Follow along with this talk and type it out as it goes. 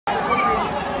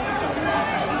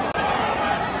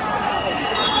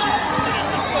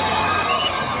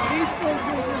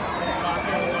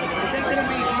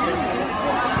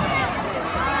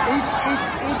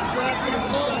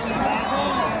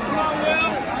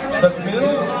The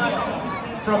middle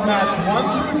aisle from match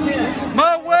 1 through 10.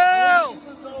 My Will!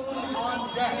 For those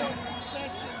on deck.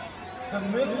 The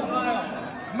middle aisle.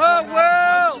 My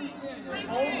Will!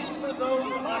 Only for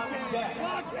those on deck.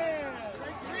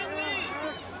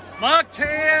 Locked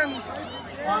hands!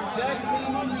 On deck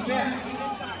means next.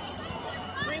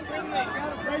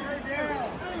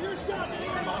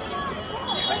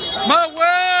 My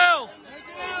Will!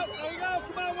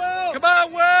 Come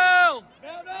on, Will!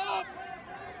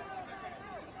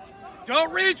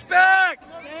 Don't reach back!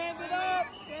 Stand it up!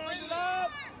 Stand it up!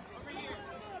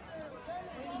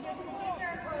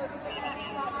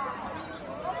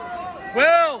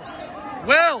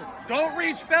 Will, don't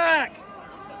reach back!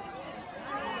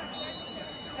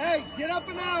 Hey, get up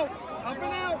and out! Up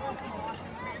and out!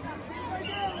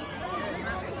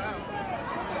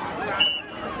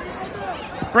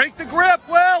 Break the grip,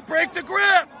 Will! Break the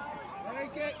grip!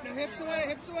 Break it! Now hips away,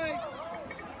 hips away!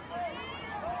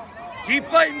 Keep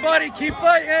fighting, buddy, keep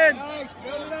fighting! Nice,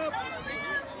 build it up!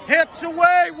 Hips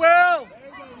away, Will! There you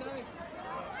go, nice!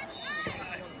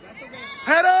 That's okay.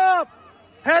 Head up!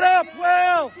 Head up,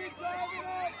 Will! Keep driving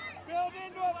up! Build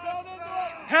into it, build into it!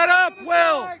 Head up,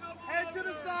 Will! Head to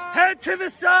the side! Head to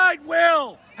the side,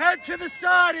 Will! Head to the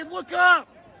side and look up!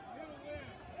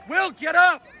 Will, get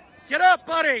up! Get up,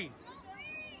 buddy!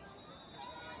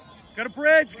 Got a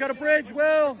bridge,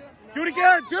 Will! Do it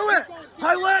again, do it!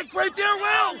 High leg, right there,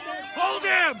 Will! Hold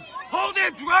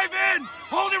him, drive in!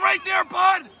 Hold it right there,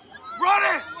 bud! Run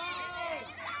it!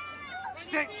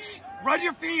 Stick, run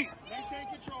your feet!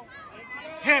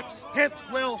 Hips,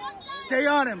 Will! Stay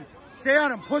on him,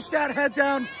 push that head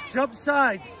down, jump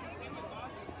sides.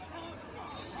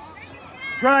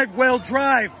 Drive, Will,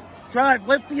 drive,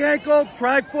 lift the ankle,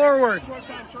 drive forward.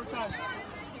 Short time.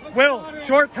 Will,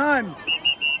 short time.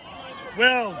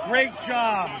 Will, great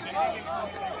job.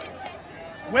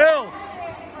 Will.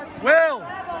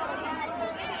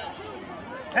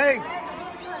 Hey,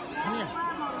 come here.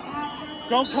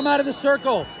 Don't come out of the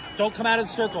circle.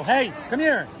 Hey, come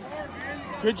here.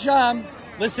 Good job.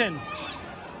 Listen,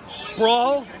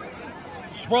 sprawl.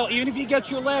 Even if you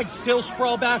get your legs, still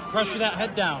sprawl back, pressure that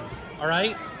head down. All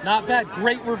right? Not bad.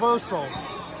 Great reversal.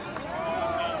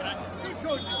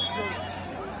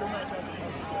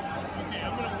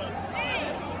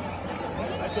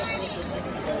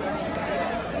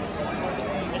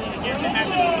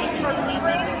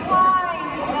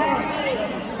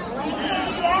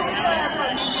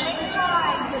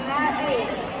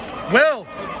 Will,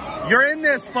 you're in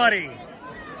this, buddy.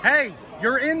 Hey,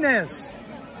 you're in this.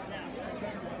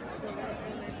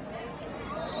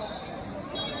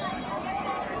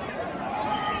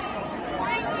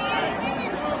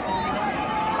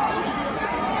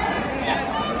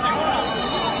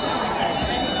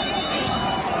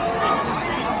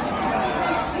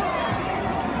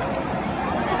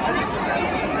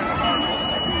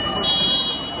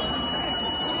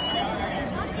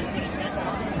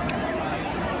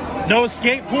 No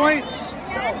escape points? No,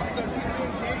 because he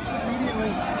engaged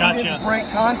immediately. Gotcha. He didn't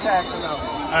break contact enough.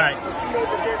 All right.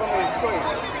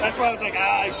 That's why I was like,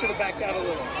 I should have backed out a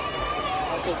little.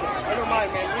 That's okay. Never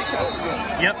mind, man. Reshots are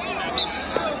good. Yep.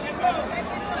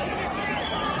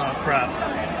 Oh, crap.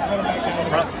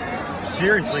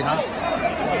 Seriously, huh?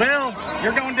 Will,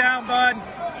 you're going down, bud.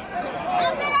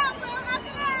 Up it up, Will. Up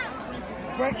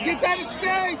it up. Get that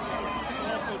escape.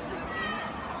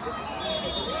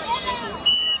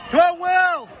 Come on,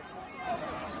 Will!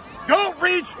 Don't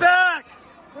reach back!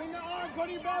 Bring the arm, go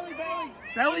to your belly.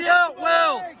 Belly out,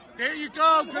 Will! There you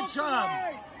go, good job.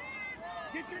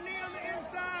 Get your knee on the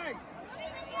inside.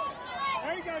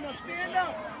 There you go, now stand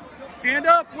up. Stand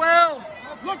up, Will!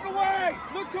 Look away,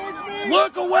 look towards me.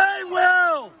 Look away,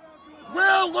 Will!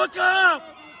 Will, look up!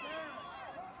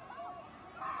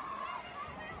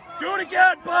 Do it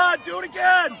again, bud, do it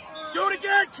again!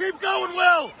 Keep going,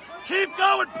 Will! Keep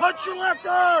going, punch your left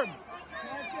arm!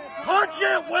 Punch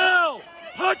it, Will!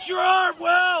 Punch your arm,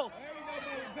 Will!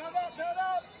 Build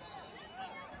up.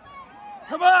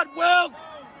 Come on, Will!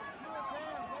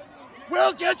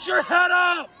 Will, get your head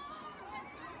up!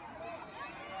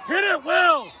 Hit it,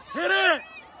 Will! Hit it!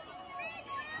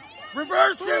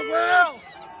 Reverse it, Will!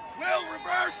 Will,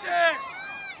 reverse it!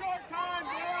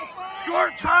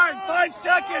 Short time, 5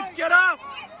 seconds, get up!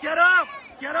 Good job,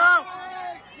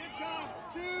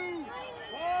 2, 1.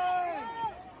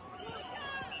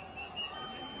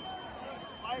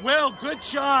 Will, good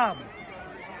job!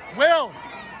 Will,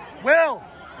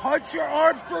 punch your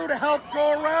arm through to help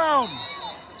go around!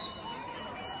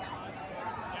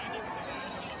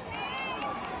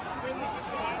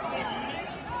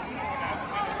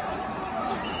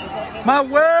 My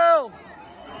Will!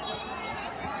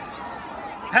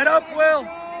 Head up, Will.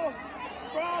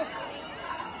 Sprouse.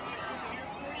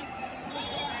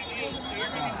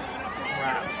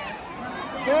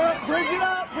 Crap. Bridge it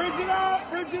up, bridge it up,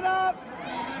 bridge it up.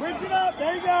 Bridge it up,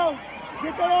 there you go.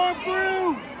 Get that arm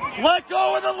through. Let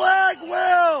go of the leg,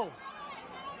 Will.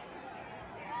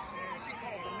 She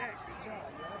called the neck, good job,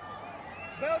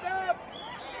 bro. Build up.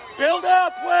 Build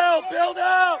up, Will. Build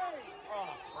up.